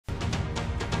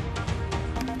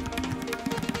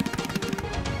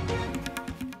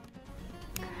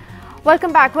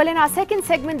Welcome back. Well, in our second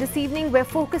segment this evening, we're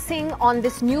focusing on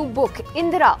this new book,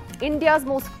 Indira, India's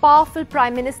Most Powerful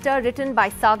Prime Minister, written by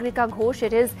Sagarika Ghose.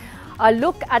 It is a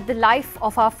look at the life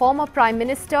of our former Prime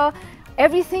Minister,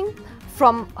 everything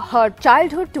from her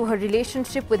childhood to her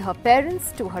relationship with her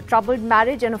parents, to her troubled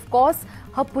marriage, and of course,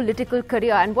 her political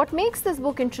career. And what makes this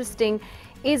book interesting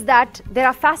is that there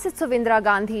are facets of Indira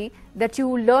Gandhi that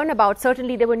you learn about.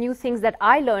 Certainly, there were new things that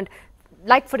I learned.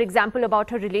 Like, for example,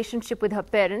 about her relationship with her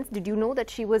parents. Did you know that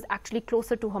she was actually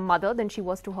closer to her mother than she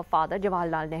was to her father,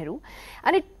 Jawaharlal Nehru?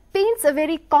 And it paints a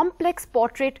very complex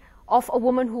portrait of a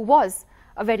woman who was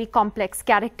a very complex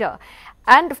character.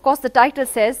 And of course, the title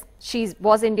says she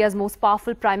was India's most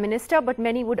powerful Prime Minister, but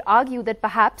many would argue that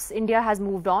perhaps India has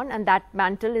moved on and that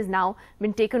mantle is now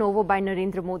been taken over by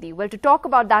Narendra Modi. Well, to talk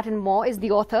about that and more is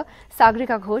the author,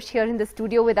 Sagarika Ghose, here in the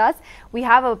studio with us. We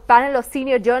have a panel of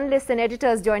senior journalists and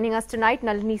editors joining us tonight.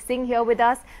 Nalini Singh here with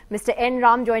us, Mr. N.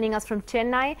 Ram joining us from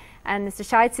Chennai, and Mr.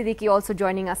 Shahid Siddiqui also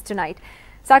joining us tonight.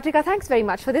 Sagarika, thanks very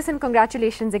much for this and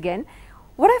congratulations again.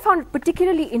 What I found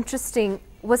particularly interesting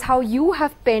was how you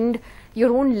have penned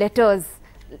your own letters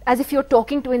as if you're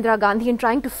talking to Indira Gandhi and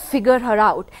trying to figure her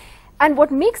out. And what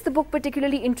makes the book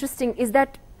particularly interesting is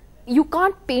that you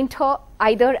can't paint her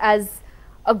either as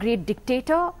a great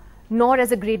dictator nor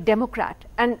as a great democrat.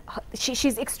 And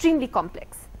she's extremely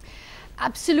complex.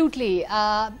 Absolutely.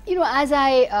 You know, as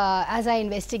I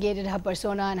investigated her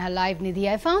persona and her life, Nidhi,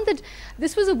 I found that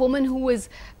this was a woman who was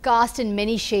cast in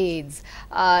many shades.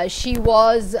 She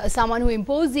was someone who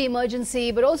imposed the emergency,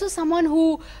 but also someone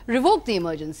who revoked the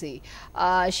emergency.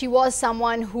 She was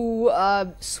someone who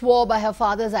swore by her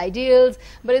father's ideals,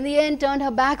 but in the end turned her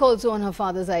back also on her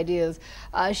father's ideals.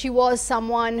 She was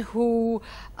someone who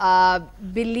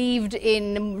believed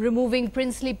in removing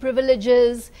princely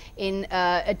privileges, in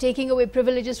taking away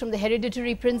privileges from the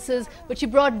hereditary princes, but she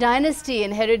brought dynasty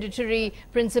and hereditary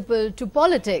principle to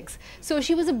politics. So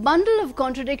she was a bundle of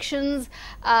contradictions,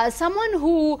 someone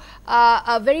who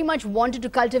very much wanted to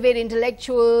cultivate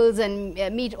intellectuals and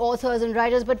meet authors and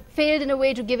writers, but failed in a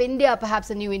way to give India perhaps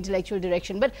a new intellectual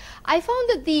direction. But I found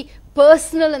that the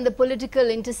personal and the political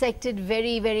intersected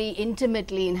very, very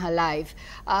intimately in her life.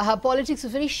 Her politics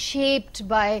was very shaped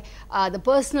by the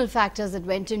personal factors that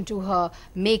went into her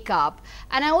makeup.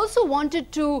 And I also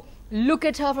wanted to look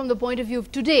at her from the point of view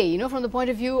of today, you know, from the point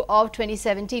of view of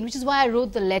 2017, which is why I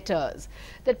wrote the letters.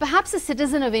 That perhaps a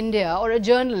citizen of India or a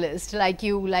journalist like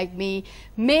you, like me,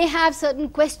 may have certain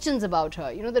questions about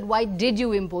her. You know, that why did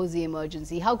you impose the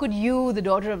emergency? How could you, the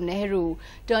daughter of Nehru,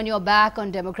 turn your back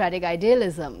on democratic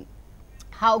idealism?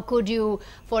 How could you,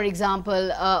 for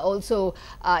example, also,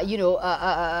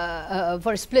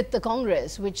 for split the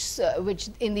Congress, which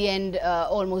in the end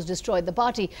almost destroyed the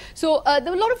party? So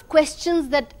there were a lot of questions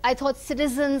that I thought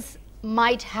citizens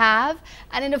might have,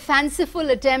 and in a fanciful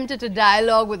attempt at a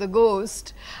dialogue with a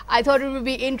ghost, I thought it would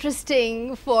be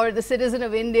interesting for the citizen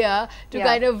of India to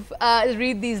kind of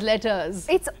read these letters.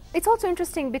 It's also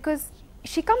interesting because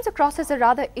she comes across as a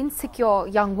rather insecure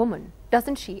young woman,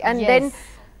 doesn't she? And then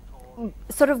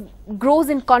sort of grows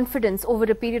in confidence over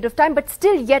a period of time, but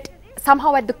still yet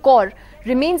somehow at the core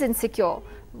remains insecure,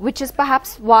 which is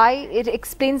perhaps why it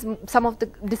explains some of the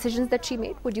decisions that she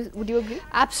made. Would you agree?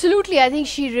 Absolutely. I think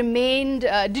she remained...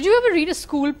 did you ever read a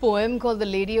school poem called The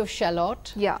Lady of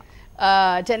Shalott? Yeah.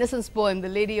 Tennyson's poem, The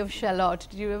Lady of Shalott.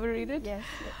 Did you ever read it? Yes.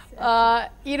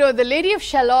 You know, the Lady of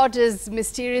Shalott is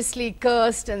mysteriously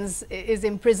cursed and is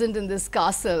imprisoned in this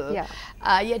castle.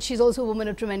 Yet she's also a woman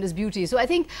of tremendous beauty. So I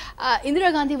think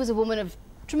Indira Gandhi was a woman of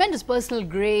tremendous personal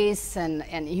grace and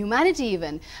humanity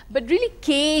even, but really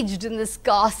caged in this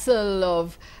castle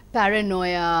of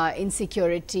paranoia,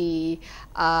 insecurity,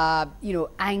 you know,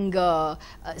 anger,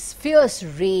 fierce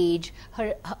rage,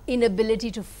 her inability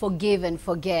to forgive and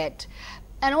forget,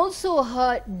 and also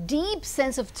her deep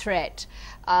sense of threat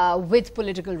with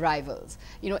political rivals.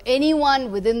 You know,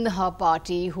 anyone within her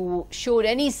party who showed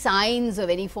any signs of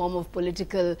any form of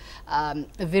political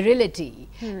virility,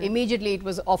 immediately it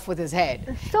was off with his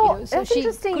head. So, you know, so that's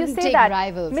interesting you say that.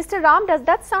 Rivals. Mr. Ram, does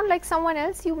that sound like someone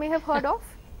else you may have heard of?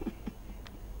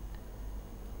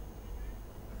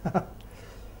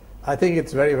 I think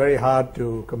it's very, very hard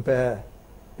to compare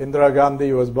Indira Gandhi,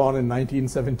 who was born in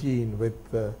 1917,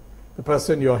 with the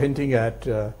person you're hinting at,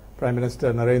 Prime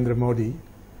Minister Narendra Modi,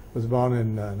 was born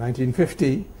in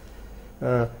 1950.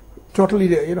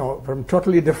 Totally, you know, from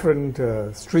totally different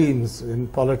streams in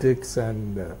politics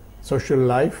and social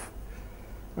life.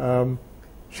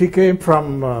 She came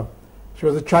from, she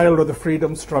was a child of the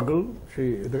freedom struggle.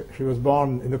 She was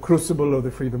born in the crucible of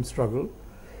the freedom struggle.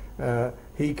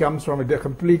 He comes from a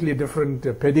completely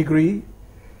different pedigree.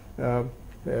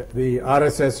 the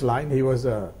RSS line. He was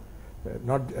a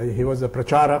he was a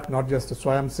pracharak, not just a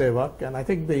swayam sevak. And I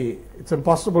think it's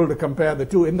impossible to compare the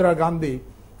two. Indira Gandhi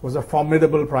was a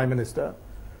formidable prime minister.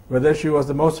 Whether she was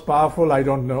the most powerful, I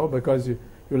don't know, because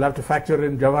you'll have to factor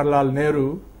in Jawaharlal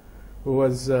Nehru, who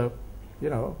was, you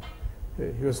know,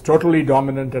 he was totally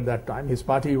dominant at that time. His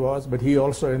party was, but he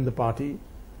also in the party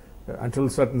until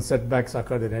certain setbacks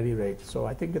occurred at any rate. So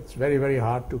I think it's very, very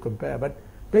hard to compare. But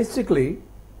basically,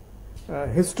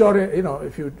 you know,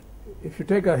 if you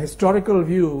take a historical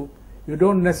view, you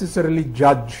don't necessarily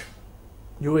judge,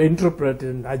 you interpret.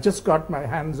 And I just got my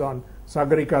hands on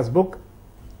Sagarika's book,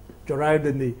 which arrived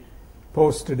in the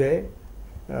post today,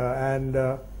 and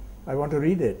I want to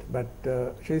read it. But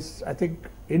she's, I think,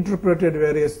 interpreted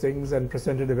various things and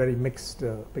presented a very mixed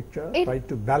picture, tried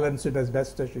to balance it as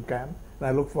best as she can. And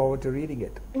I look forward to reading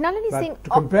it. But to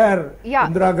compare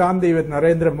Indira Gandhi with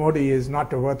Narendra Modi is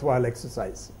not a worthwhile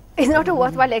exercise. It's not a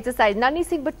worthwhile exercise, Nalini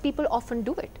Singh, but people often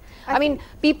do it. I mean,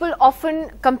 people often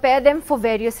compare them for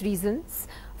various reasons,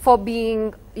 for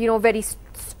being, you know, very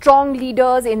strong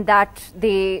leaders in that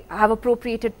they have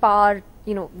appropriated power,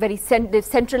 you know, very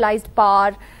centralized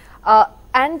power,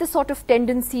 and the sort of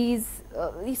tendencies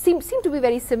seem to be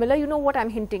very similar. You know what I'm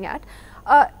hinting at.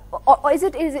 Or is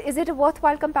it a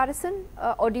worthwhile comparison,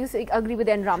 or do you agree with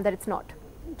Enram that it's not?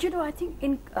 You know, I think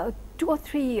in 2 or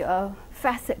 3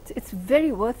 facets, it's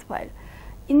very worthwhile.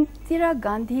 Indira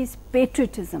Gandhi's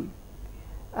patriotism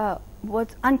was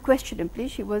unquestionably,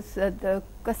 she was the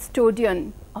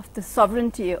custodian of the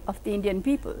sovereignty of the Indian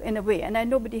people in a way, and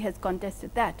nobody has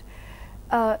contested that.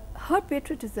 Her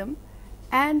patriotism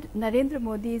and Narendra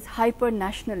Modi's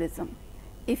hyper-nationalism,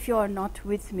 if you're not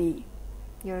with me,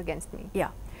 you're against me. Yeah.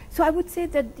 So I would say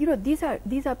that, you know, these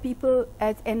are people,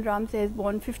 as N. Ram says,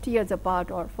 born 50 years apart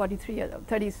or 43 years,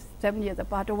 37 years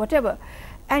apart or whatever,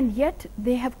 and yet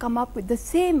they have come up with the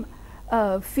same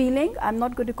feeling. I'm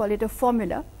not going to call it a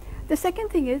formula. The second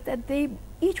thing is that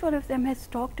each one of them has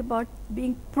talked about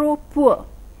being pro-poor,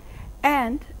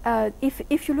 and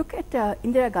if you look at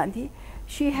Indira Gandhi,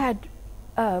 she had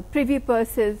privy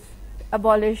purses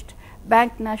abolished,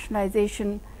 bank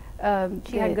nationalization,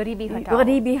 she had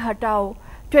Garibi Hatao,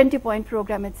 20-point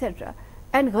program, etc.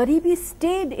 And Garibi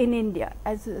stayed in India,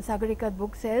 as Sagarika's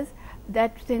book says,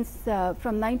 that since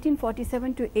from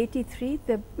 1947 to 83,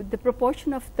 the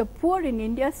proportion of the poor in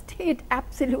India stayed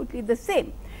absolutely the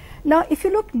same. Now, if you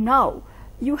look now,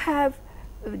 you have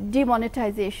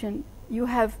demonetization, you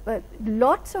have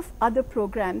lots of other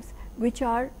programs which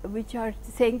are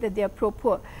saying that they are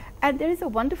pro-poor. And there is a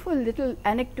wonderful little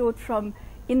anecdote from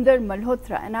Indira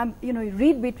Malhotra, and I'm, you know,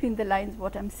 read between the lines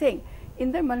what I'm saying.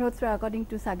 Indira Malhotra, according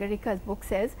to Sagarika's book,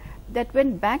 says that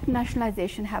when bank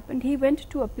nationalization happened, he went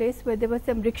to a place where there were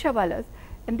some rickshawalas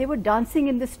and they were dancing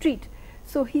in the street.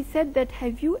 So he said that,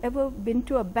 have you ever been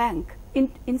to a bank,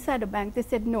 inside a bank? They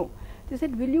said no. They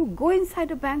said, will you go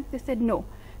inside a bank? They said no.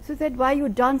 So he said, why are you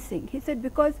dancing? He said,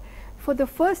 because for the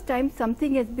first time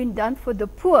something has been done for the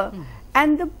poor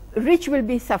and the rich will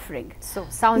be suffering. So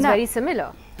sounds very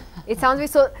similar. It sounds very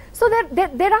so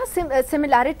there are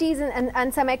similarities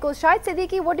and some echoes. Shahid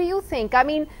Siddiqui, what do you think? I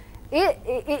mean,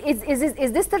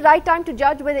 is this the right time to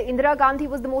judge whether Indira Gandhi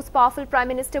was the most powerful prime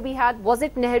minister we had? Was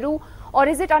it Nehru, or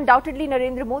is it undoubtedly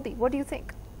Narendra Modi? What do you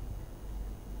think?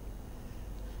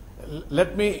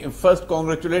 Let me first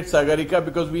congratulate Sagarika,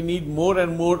 because we need more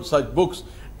and more such books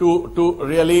to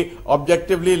really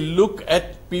objectively look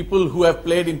at people who have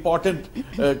played important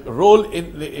role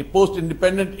in the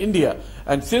post-independent India.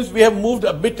 And since we have moved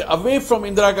a bit away from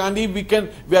Indira Gandhi,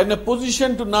 we are in a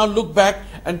position to now look back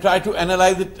and try to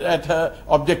analyze it at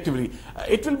objectively.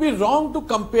 It will be wrong to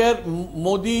compare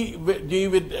Modi ji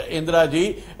with Indira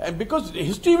ji, because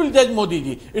history will judge Modi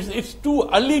ji. It's too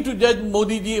early to judge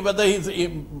Modi ji whether he's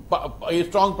a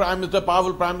strong prime minister,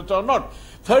 powerful prime minister or not.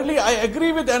 Thirdly, I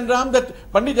agree with Enram that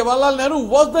Pandit Jawaharlal Nehru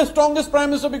was the strongest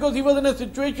prime minister because he was in a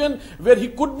situation where he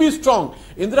could be strong.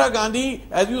 Indira Gandhi,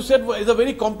 as you said, is a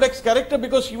very complex character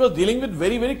because she was dealing with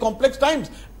very, very complex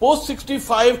times. Post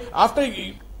 65, after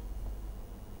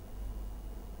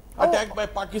attacked by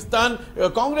Pakistan,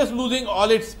 Congress losing all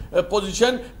its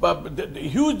position, the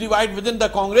huge divide within the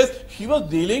Congress, she was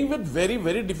dealing with very,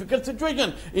 very difficult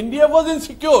situation. India was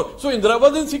insecure, so Indira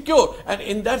was insecure, and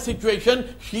in that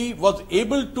situation, she was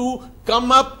able to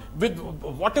come up with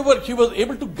whatever, she was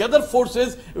able to gather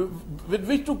forces with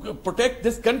which to protect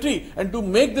this country and to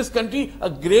make this country a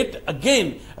great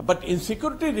again. But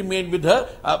insecurity remained with her.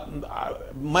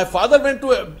 My father went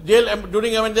to jail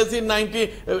during emergency in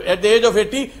at the age of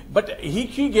 80, but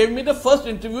she gave me the first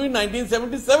interview in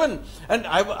 1977, and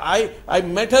I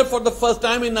met her for the first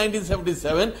time in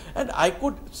 1977, and I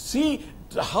could see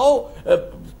how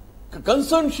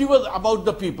concerned she was about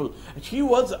the people. She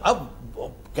was a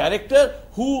character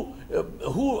who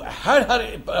had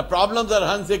her problems or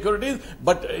her insecurities,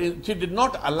 but she did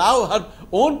not allow her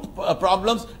own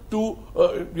problems to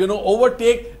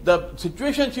overtake the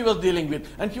situation she was dealing with,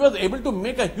 and she was able to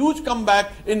make a huge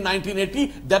comeback in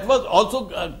 1980. That was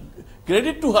also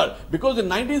credit to her, because in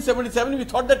 1977 we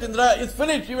thought that Indira is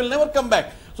finished, she will never come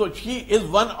back. So she is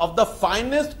one of the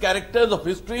finest characters of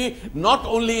history, not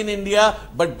only in India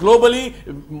but globally.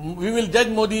 We will judge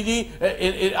Modi ji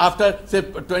after say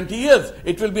 20 years.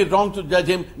 It will be wrong to judge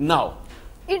him now.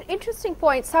 Interesting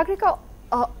point, Sagarika.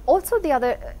 Also, the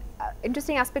other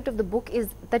interesting aspect of the book is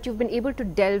that you've been able to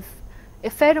delve a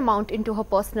fair amount into her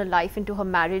personal life, into her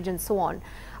marriage and so on.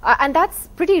 And that's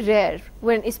pretty rare,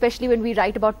 especially when we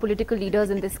write about political leaders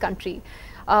in this country.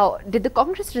 Did the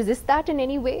Congress resist that in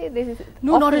any way?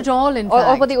 No, not at all, in fact.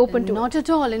 Or were they open to it? Not at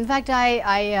all. In fact,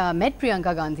 I met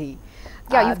Priyanka Gandhi.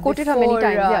 Yeah, you've quoted her many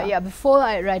times. Yeah, before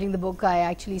writing the book, I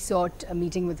actually sought a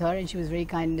meeting with her, and she was very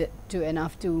kind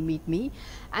enough to meet me.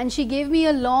 And she gave me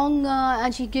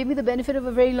the benefit of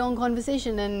a very long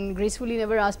conversation, and gracefully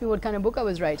never asked me what kind of book I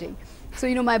was writing. So,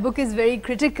 my book is very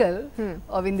critical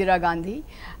of Indira Gandhi.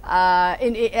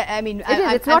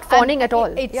 It's not fawning at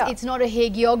all. It's not a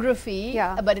hagiography,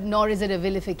 but nor is it a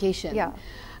vilification. Yeah.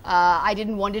 I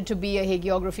didn't want it to be a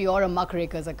hagiography or a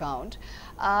muckraker's account.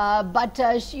 But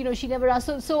she never asked.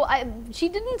 She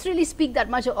didn't really speak that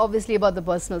much, obviously, about the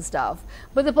personal stuff.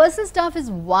 But the personal stuff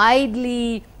is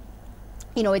widely,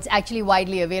 it's actually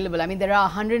widely available. I mean, there are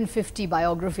 150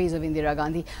 biographies of Indira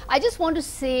Gandhi. I just want to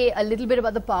say a little bit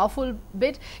about the powerful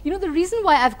bit. The reason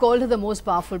why I've called her the most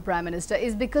powerful Prime Minister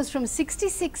is because from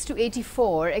 66 to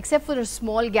 84, except for a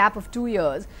small gap of 2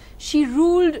 years, she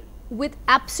ruled with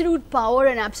absolute power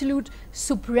and absolute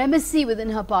supremacy within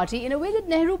her party in a way that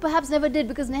Nehru perhaps never did,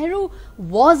 because Nehru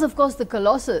was, of course, the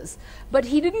colossus, but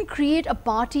he didn't create a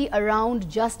party around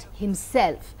just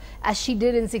himself, as she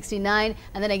did in 69,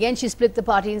 and then again she split the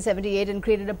party in 78 and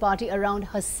created a party around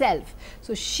herself.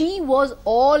 So she was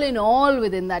all in all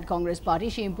within that Congress party.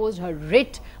 She imposed her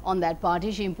writ on that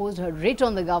party, she imposed her writ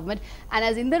on the government, and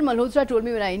as Inder Malhotra told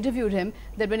me when I interviewed him,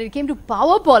 that when it came to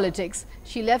power politics,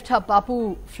 she left her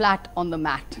papu flat on the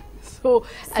mat. So,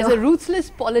 as a ruthless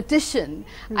politician,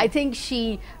 I think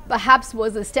she perhaps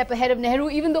was a step ahead of Nehru,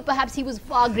 even though perhaps he was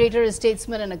far greater a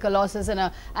statesman and a colossus and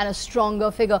a stronger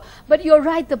figure. But you're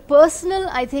right, the personal,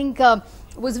 I think,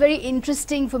 was very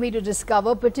interesting for me to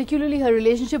discover, particularly her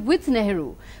relationship with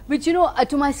Nehru, which,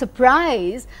 to my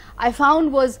surprise, I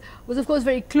found was of course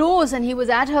very close, and he was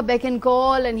at her beck and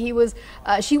call, and she was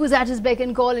at his beck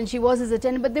and call, and she was his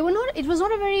attendant, but it was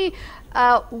not a very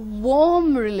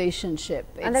warm relationship.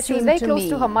 And that she was very close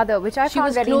to her mother, which I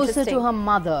found very interesting. She was closer to her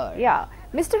mother. Yeah.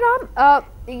 Mr. Ram,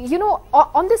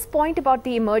 on this point about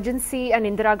the emergency and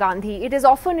Indira Gandhi, it is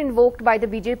often invoked by the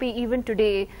BJP even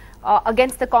today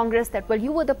against the Congress that, well,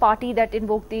 you were the party that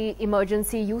invoked the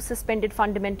emergency, you suspended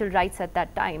fundamental rights at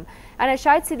that time. And as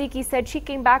Shahid Siddiqui said, she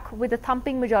came back with a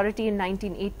thumping majority in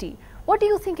 1980. What do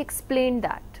you think explained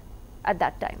that at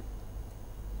that time?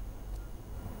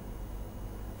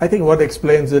 I think what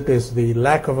explains it is the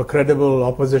lack of a credible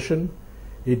opposition.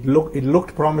 It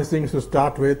looked promising to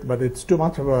start with, but it's too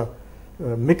much of a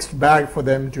mixed bag for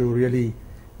them to really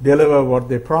deliver what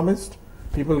they promised.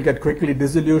 People get quickly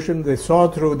disillusioned. They saw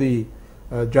through the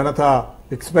Janata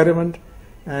experiment,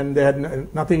 and they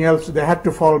had nothing else. They had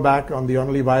to fall back on the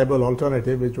only viable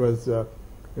alternative, which was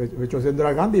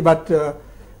Indira Gandhi. But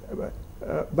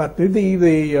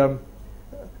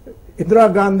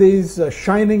Indira Gandhi's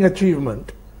shining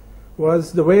achievement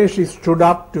was the way she stood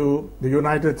up to the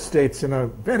United States in a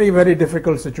very, very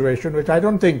difficult situation, which I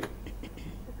don't think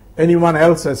anyone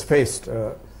else has faced.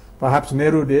 Perhaps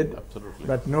Nehru did,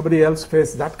 but nobody else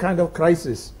faced that kind of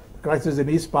crisis. The crisis in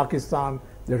East Pakistan,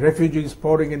 the refugees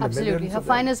pouring in the millions. Absolutely, her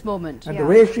finest moment. And the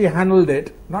way she handled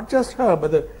it, not just her,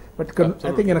 but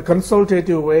I think in a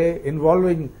consultative way,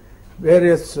 involving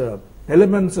various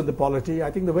elements of the polity. I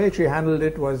think the way she handled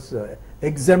it was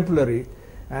exemplary.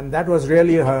 And that was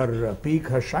really her peak,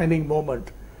 her shining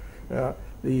moment.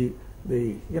 She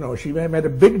made a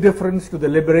big difference to the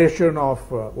liberation of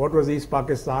what was East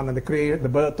Pakistan and the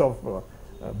birth of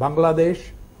Bangladesh.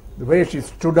 The way she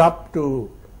stood up to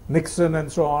Nixon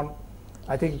and so on,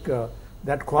 I think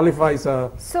that qualifies her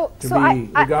to be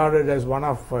regarded as one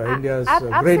of India's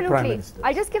great prime ministers.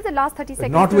 I just give the last 30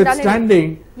 seconds.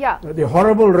 Notwithstanding the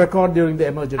horrible record during the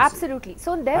emergency. Absolutely.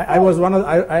 So therefore,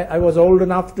 I was old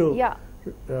enough to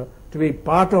be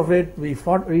part of it. We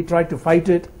tried to fight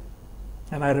it,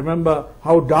 and I remember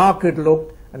how dark it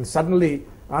looked, and suddenly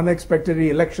unexpectedly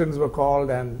elections were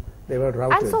called and they were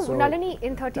routed. And so, Nalini,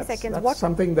 in 30 seconds, that's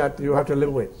something that you have to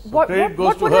live with. What goes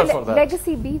would to her her for that.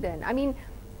 legacy be then? I mean,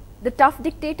 the tough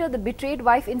dictator, the betrayed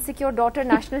wife, insecure daughter,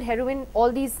 national heroine,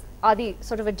 all these are the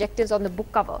sort of adjectives on the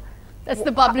book cover. That's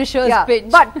the publisher's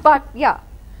pitch. But yeah,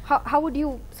 how would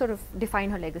you sort of define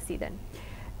her legacy then?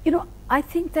 You know, I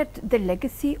think that the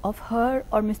legacy of her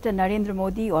or Mr. Narendra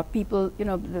Modi or people, you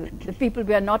know, the people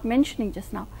we are not mentioning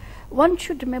just now, one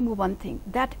should remember one thing,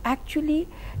 that actually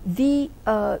the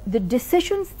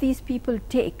decisions these people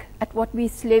take at what we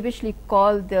slavishly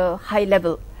call the high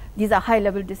level, these are high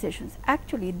level decisions,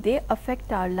 actually they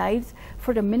affect our lives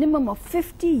for a minimum of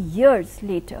 50 years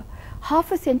later.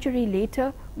 Half a century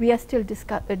later, we are still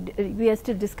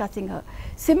discussing her.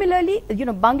 Similarly, you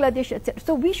know, Bangladesh, etc.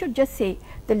 So we should just say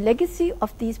the legacy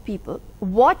of these people,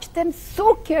 watch them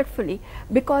so carefully,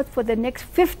 because for the next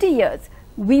 50 years,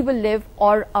 we will live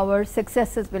or our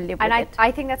successors will live with it.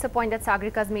 I think that's a point that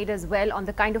Sagarika has made as well on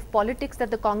the kind of politics that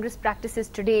the Congress practices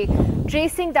today,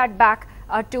 tracing that back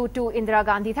to Indira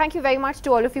Gandhi. Thank you very much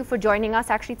to all of you for joining us.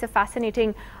 Actually, it's a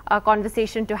fascinating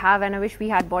conversation to have, and I wish we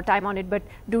had more time on it, but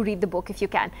do read the book if you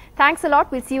can. Thanks a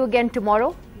lot. We'll see you again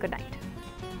tomorrow. Good night.